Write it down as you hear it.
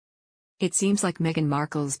It seems like Meghan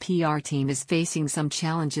Markle's PR team is facing some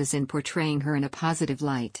challenges in portraying her in a positive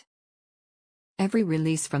light. Every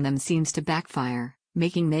release from them seems to backfire,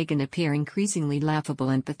 making Meghan appear increasingly laughable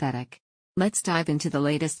and pathetic. Let's dive into the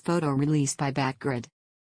latest photo released by Backgrid.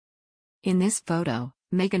 In this photo,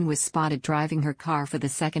 Meghan was spotted driving her car for the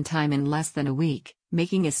second time in less than a week,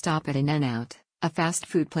 making a stop at In-N-Out, a fast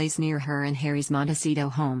food place near her and Harry's Montecito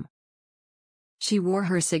home. She wore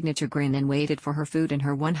her signature grin and waited for her food in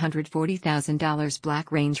her $140,000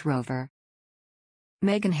 black Range Rover.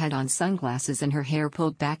 Meghan had on sunglasses and her hair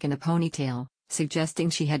pulled back in a ponytail, suggesting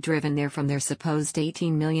she had driven there from their supposed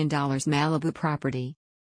 $18 million Malibu property.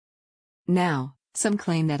 Now, some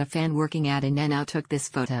claim that a fan working at In-N-Out took this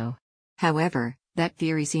photo. However, that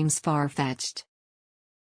theory seems far-fetched.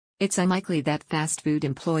 It's unlikely that fast food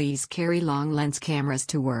employees carry long-lens cameras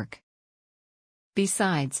to work.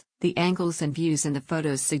 Besides, the angles and views in the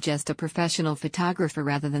photos suggest a professional photographer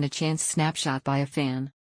rather than a chance snapshot by a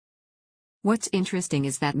fan. What's interesting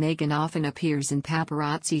is that Meghan often appears in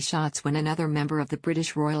paparazzi shots when another member of the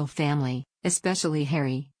British royal family, especially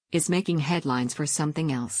Harry, is making headlines for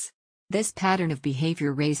something else. This pattern of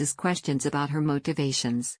behavior raises questions about her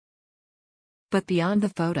motivations. But beyond the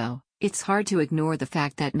photo, it's hard to ignore the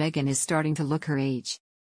fact that Meghan is starting to look her age.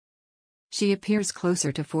 She appears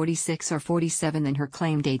closer to 46 or 47 than her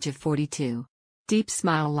claimed age of 42. Deep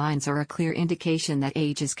smile lines are a clear indication that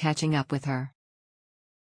age is catching up with her.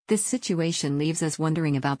 This situation leaves us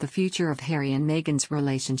wondering about the future of Harry and Meghan's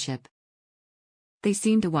relationship. They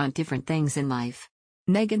seem to want different things in life.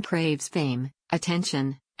 Meghan craves fame,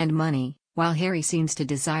 attention, and money, while Harry seems to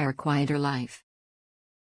desire a quieter life.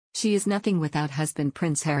 She is nothing without husband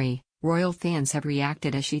Prince Harry. Royal fans have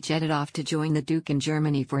reacted as she jetted off to join the Duke in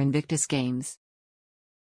Germany for Invictus Games.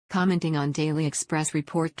 Commenting on Daily Express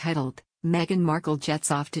report titled, "Meghan Markle jets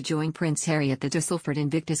off to join Prince Harry at the Düsseldorf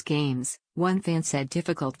Invictus Games," one fan said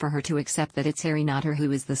difficult for her to accept that it's Harry not her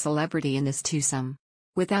who is the celebrity in this twosome.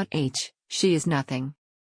 Without H, she is nothing.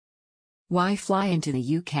 Why fly into the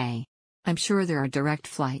UK? I'm sure there are direct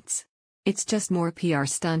flights. It's just more PR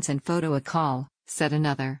stunts and photo a call, said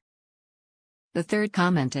another. The third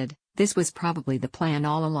commented, "This was probably the plan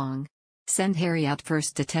all along. Send Harry out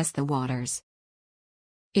first to test the waters.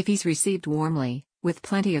 If he's received warmly, with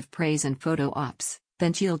plenty of praise and photo ops,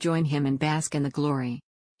 then she'll join him and bask in the glory.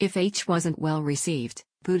 If H wasn't well received,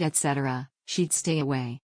 booed etc., she'd stay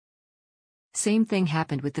away." Same thing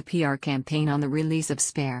happened with the PR campaign on the release of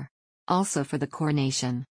Spare. Also for the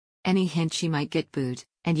coronation. Any hint she might get booed,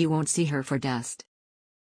 and you won't see her for dust.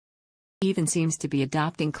 Even seems to be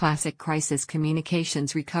adopting classic crisis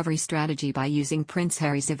communications recovery strategy by using Prince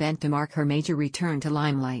Harry's event to mark her major return to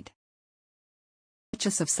limelight.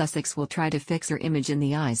 Duchess of Sussex will try to fix her image in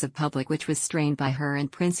the eyes of public, which was strained by her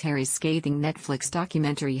and Prince Harry's scathing Netflix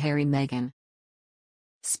documentary Harry Meghan.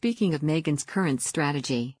 Speaking of Meghan's current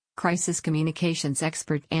strategy, crisis communications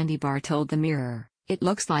expert Andy Barr told The Mirror, "It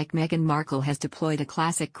looks like Meghan Markle has deployed a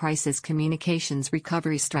classic crisis communications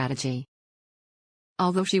recovery strategy."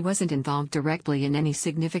 Although she wasn't involved directly in any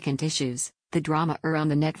significant issues, the drama around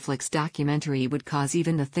the Netflix documentary would cause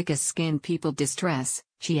even the thickest-skinned people distress,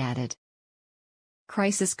 she added.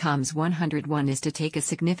 Crisis Comms 101 is to take a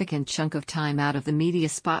significant chunk of time out of the media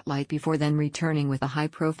spotlight before then returning with a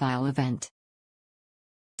high-profile event.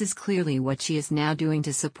 This is clearly what she is now doing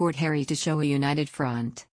to support Harry to show a united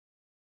front.